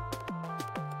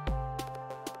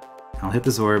 I'll hit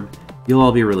this orb. You'll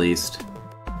all be released.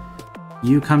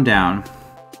 You come down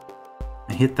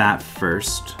and hit that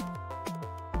first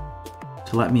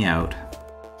to let me out.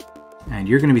 And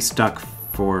you're going to be stuck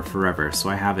for forever, so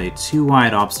I have a 2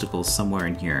 wide obstacle somewhere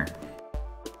in here.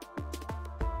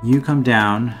 You come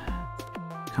down,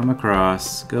 come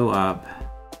across, go up,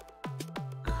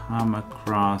 come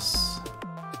across.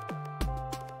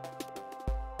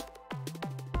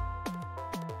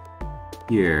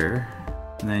 Here,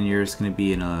 and then you're just going to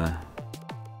be in a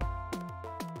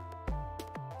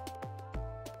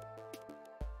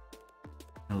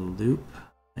loop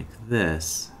like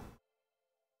this.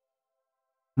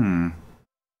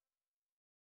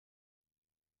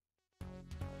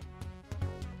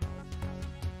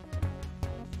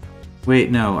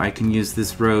 Wait, no, I can use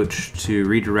this roach to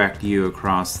redirect you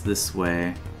across this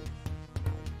way.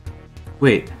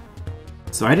 Wait,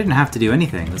 so I didn't have to do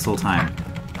anything this whole time.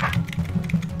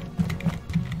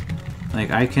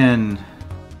 Like, I can...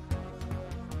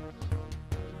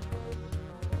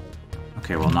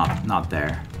 Okay, well, not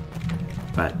there.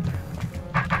 But...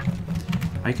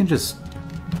 I can just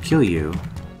kill you.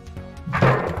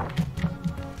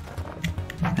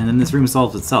 And then this room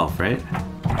solves itself, right?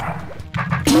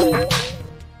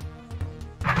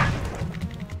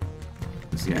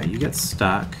 So yeah, you get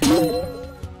stuck.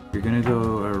 You're gonna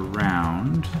go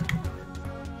around.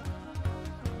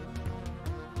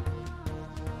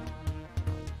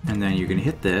 And then you're gonna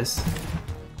hit this.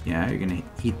 Yeah, you're gonna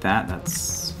eat that,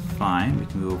 that's fine. We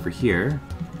can go over here.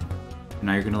 And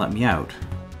now you're gonna let me out.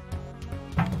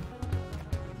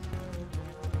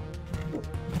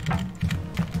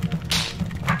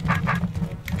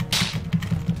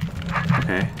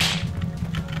 Okay.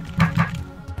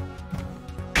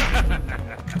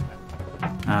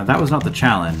 That was not the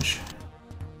challenge.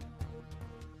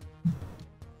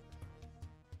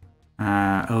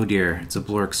 Oh dear, it's a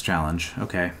Blork's challenge.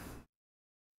 Okay.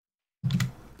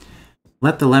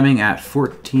 Let the lemming at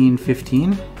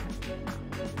 14:15.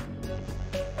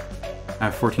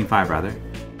 14:5 rather.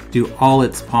 Do all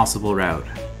its possible route.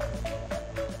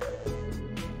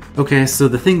 Okay, so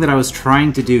the thing that I was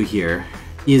trying to do here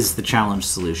is the challenge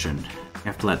solution. You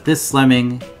have to let this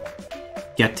lemming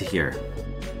get to here.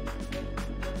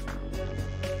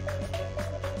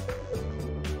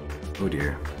 Oh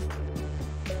dear.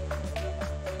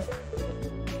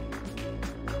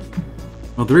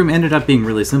 Well, the room ended up being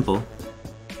really simple.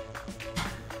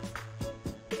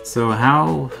 So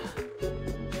how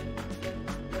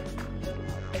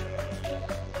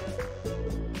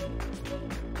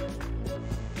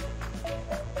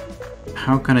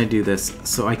can I do this?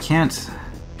 So I can't...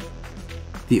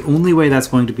 The only way that's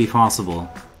going to be possible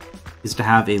is to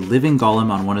have a living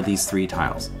golem on one of these 3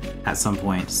 tiles at some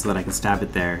point so that I can stab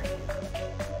it there.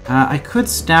 I could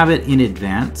stab it in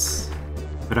advance.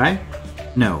 Could I?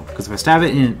 No, because if I stab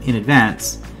it in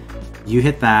advance, you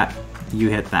hit that, you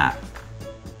hit that.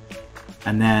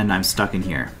 And then I'm stuck in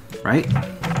here, right?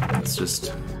 Let's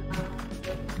just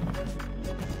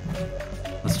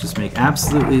make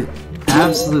absolutely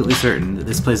certain that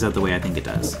this plays out the way I think it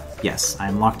does. Yes, I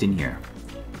am locked in here.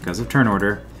 Because of turn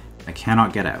order, I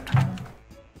cannot get out.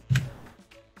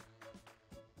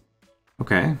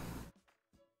 Okay.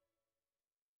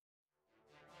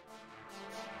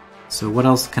 So what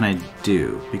else can I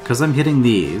do? Because I'm hitting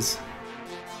these,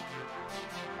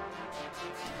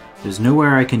 there's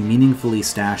nowhere I can meaningfully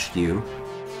stash you.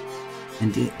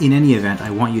 And in any event,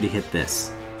 I want you to hit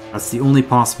this. That's the only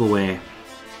possible way.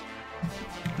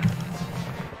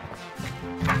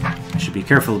 I should be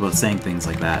careful about saying things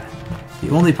like that. The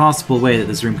only possible way that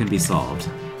this room can be solved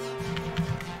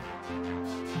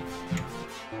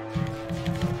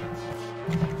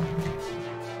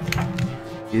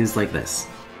is like this.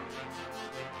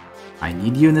 I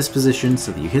need you in this position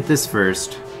so that you hit this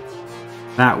first.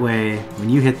 That way,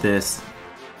 when you hit this,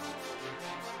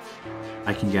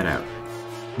 I can get out.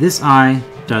 This eye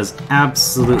does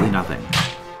absolutely nothing.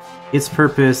 Its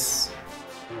purpose...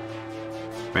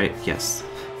 Right, yes.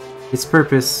 Its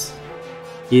purpose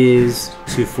is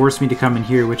to force me to come in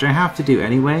here, which I have to do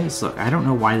anyway, so I don't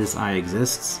know why this eye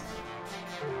exists.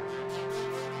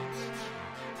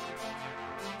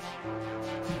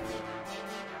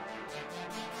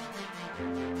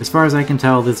 As far as I can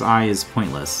tell, this eye is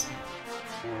pointless.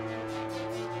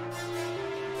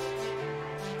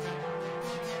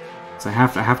 So I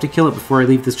have to kill it before I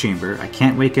leave this chamber. I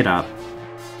can't wake it up.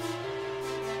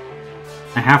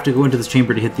 I have to go into this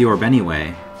chamber to hit the orb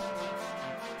anyway.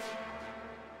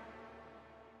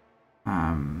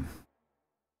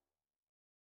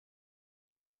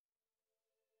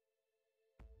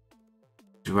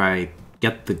 Do I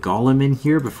get the golem in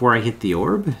here before I hit the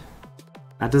orb?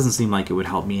 That doesn't seem like it would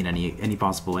help me in any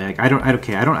possible way. Like, I don't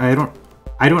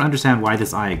understand why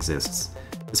this eye exists.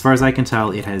 As far as I can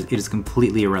tell, it is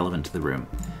completely irrelevant to the room.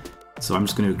 So I'm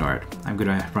just going to ignore it. I'm going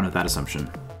to run with that assumption.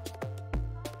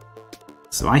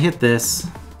 So I hit this.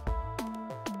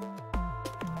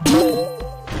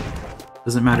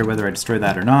 Doesn't matter whether I destroy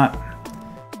that or not.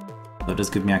 Though it does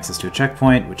give me access to a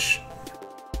checkpoint, which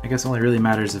I guess only really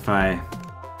matters if I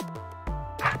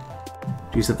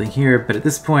do something here. But at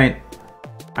this point,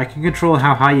 I can control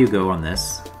how high you go on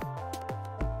this.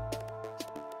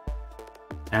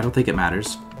 I don't think it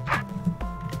matters.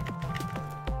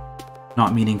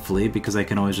 Not meaningfully, because I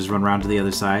can always just run around to the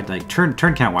other side. Like, turn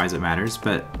count wise it matters,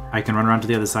 but I can run around to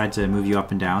the other side to move you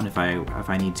up and down if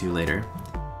I need to later.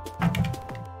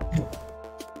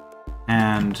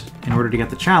 And in order to get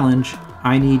the challenge,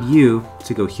 I need you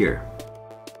to go here.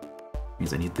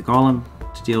 Means I need the golem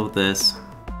to deal with this.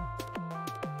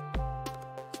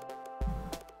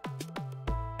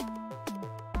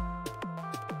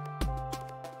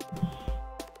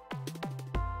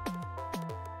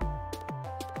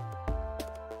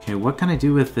 Okay, what can I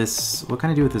do with this? What can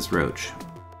I do with this roach?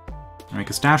 I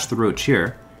can stash the roach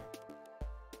here.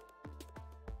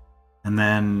 And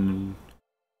then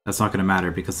that's not going to matter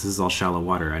because this is all shallow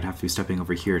water. I'd have to be stepping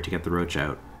over here to get the roach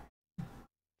out.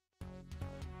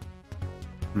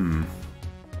 And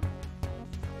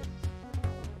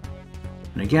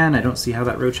again, I don't see how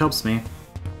that roach helps me.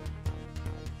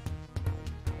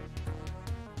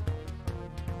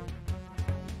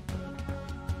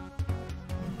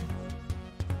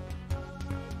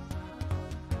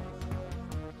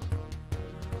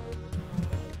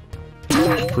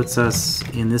 Puts us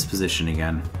in this position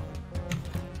again.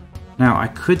 Now, I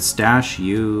could stash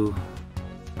you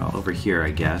well, over here,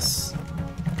 I guess.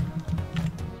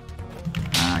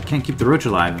 I can't keep the roach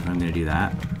alive if I'm going to do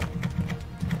that.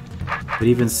 But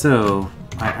even so,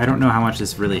 I don't know how much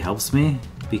this really helps me,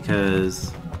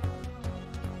 because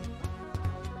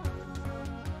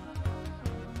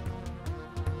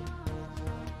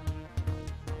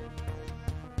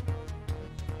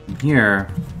here,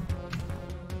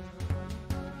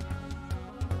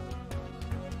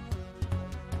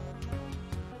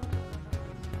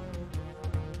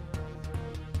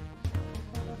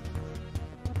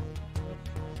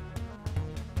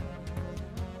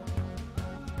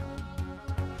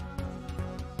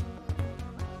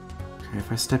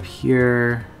 if I step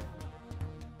here,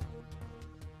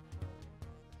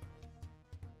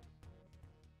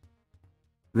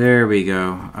 there we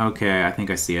go. Okay, I think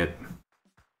I see it.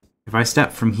 If I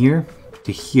step from here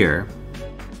to here,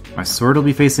 my sword will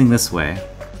be facing this way.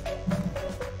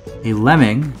 A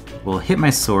lemming will hit my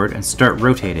sword and start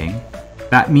rotating.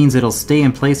 That means it'll stay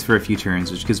in place for a few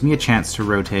turns, which gives me a chance to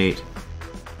rotate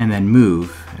and then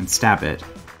move and stab it,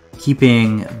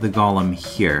 keeping the golem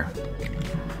here.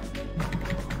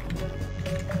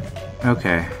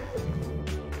 Okay.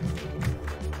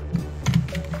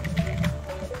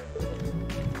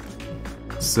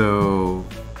 So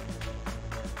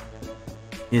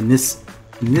in this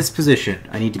position,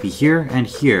 I need to be here and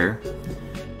here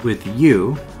with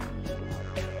you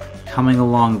coming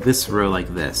along this row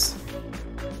like this.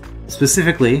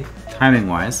 Specifically,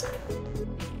 timing-wise,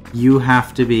 you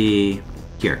have to be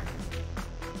here.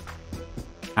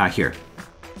 Here.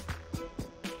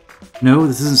 No,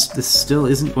 this still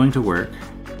isn't going to work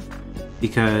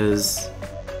because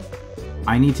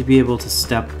I need to be able to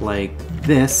step like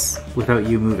this without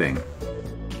you moving.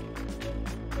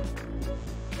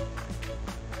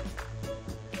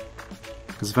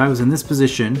 Because if I was in this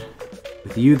position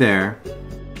with you there,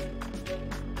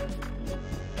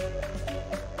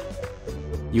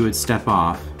 you would step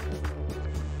off.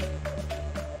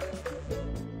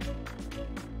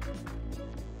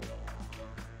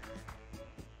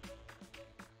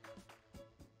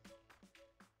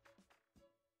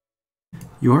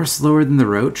 You are slower than the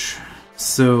roach,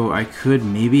 so I could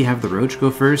maybe have the roach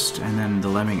go first and then the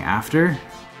lemming after.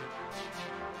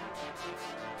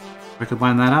 If I could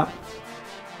line that up.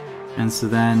 And so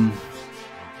then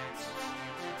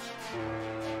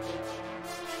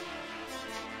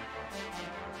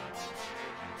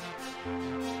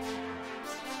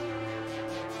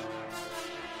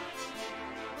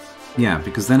Yeah,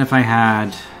 because then if I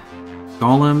had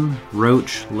Golem,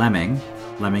 Roach, Lemming,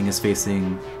 Lemming is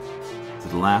facing to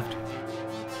the left,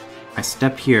 I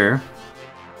step here,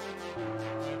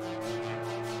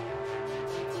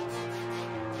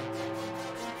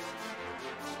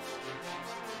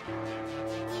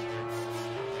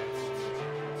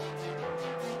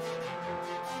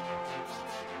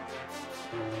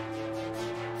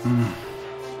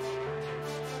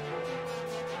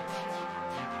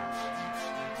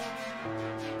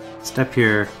 step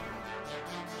here.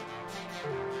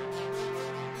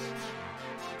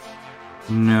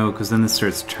 No, because then this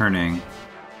starts turning.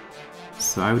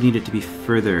 So I would need it to be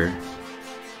further.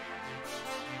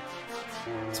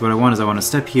 So what I want is I want to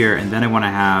step here, and then I want to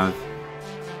have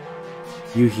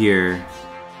you here,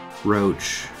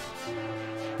 Roach.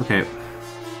 Okay.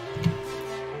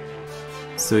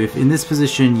 So if in this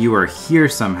position you are here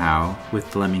somehow with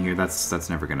the lemming here, that's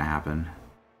never going to happen.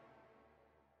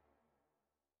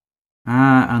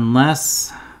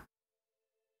 Unless...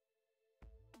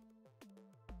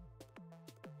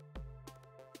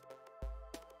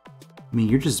 I mean,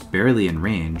 you're just barely in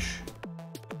range.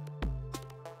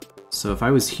 So if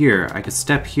I was here, I could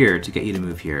step here to get you to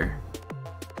move here.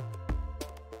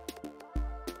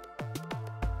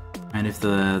 And if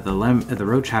the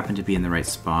roach happened to be in the right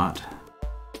spot...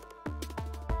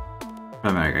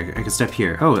 I could step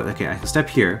here. Oh, okay, I can step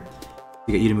here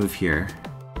to get you to move here.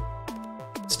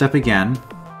 Step again.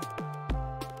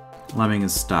 Lemming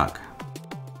is stuck.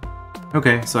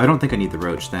 Okay, so I don't think I need the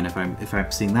roach then if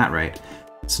I'm seeing that right.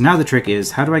 So now the trick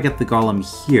is, how do I get the golem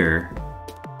here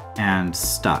and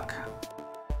stuck?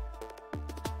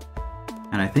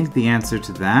 And I think the answer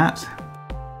to that...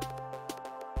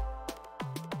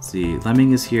 Let's see,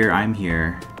 lemming is here, I'm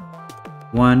here.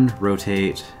 1,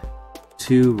 rotate.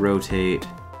 2, rotate.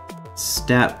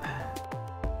 Step.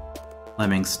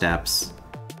 Lemming steps.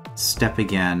 Step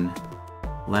again.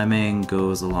 Lemming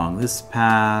goes along this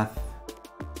path.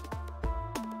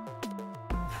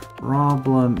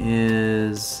 Problem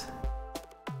is...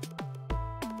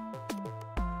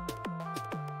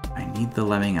 I need the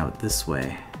lemming out this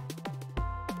way.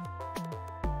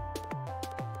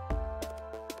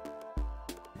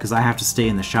 Because I have to stay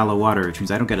in the shallow water, which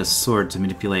means I don't get a sword to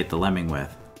manipulate the lemming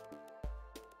with.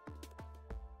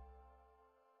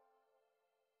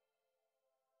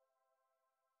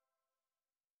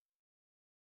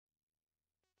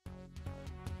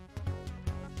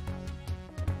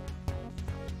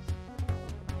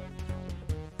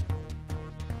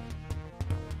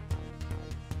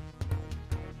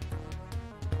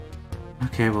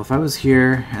 Okay, well if I was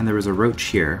here and there was a roach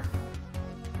here,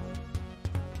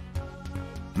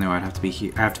 no, I'd have to be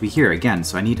here. I have to be here again.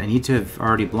 So I need to have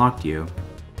already blocked you.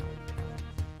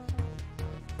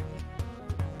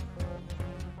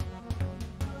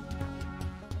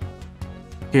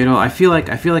 Okay, no, I feel like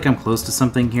I'm close to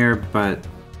something here, but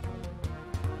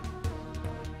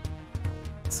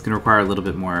it's gonna require a little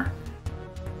bit more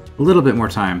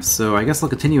time. So I guess I'll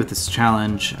continue with this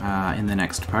challenge in the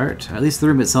next part. At least the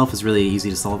room itself is really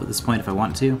easy to solve at this point if I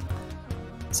want to.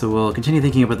 So we'll continue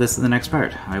thinking about this in the next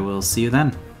part. I will see you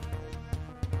then.